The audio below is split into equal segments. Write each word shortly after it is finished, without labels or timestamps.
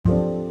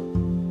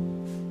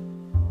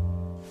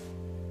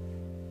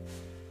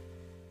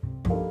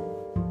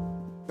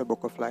The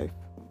Book of Life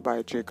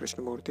by J.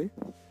 Krishnamurti,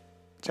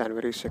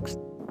 January 6th.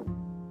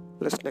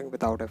 Listening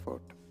without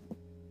effort.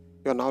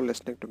 You're now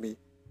listening to me.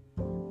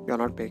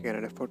 You're not making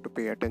an effort to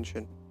pay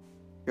attention.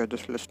 You're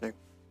just listening.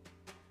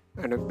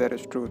 And if there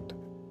is truth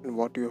in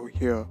what you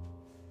hear,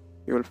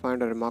 you will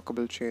find a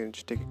remarkable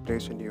change taking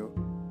place in you.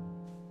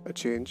 A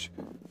change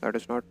that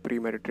is not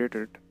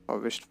premeditated or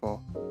wished for.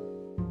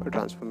 A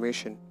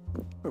transformation,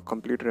 a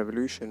complete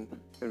revolution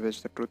in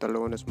which the truth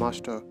alone is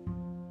master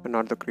and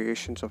not the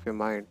creations of your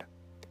mind.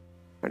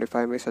 And if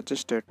I may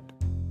suggest it,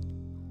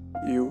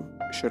 you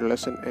should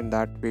listen in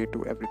that way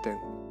to everything,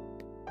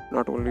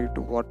 not only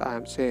to what I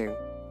am saying,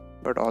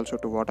 but also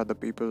to what other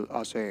people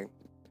are saying,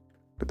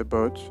 to the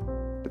birds,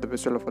 to the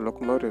whistle of a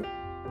locomotive,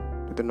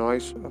 to the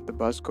noise of the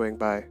bus going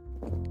by.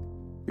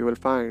 You will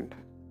find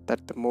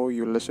that the more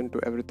you listen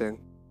to everything,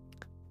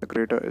 the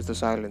greater is the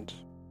silence.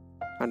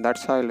 And that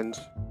silence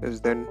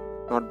is then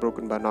not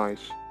broken by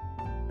noise.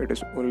 It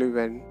is only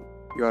when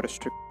you are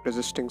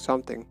resisting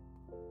something,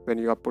 when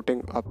you are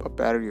putting up a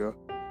barrier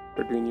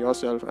between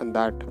yourself and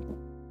that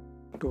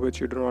to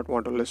which you do not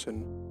want to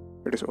listen.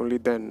 It is only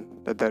then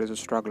that there is a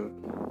struggle.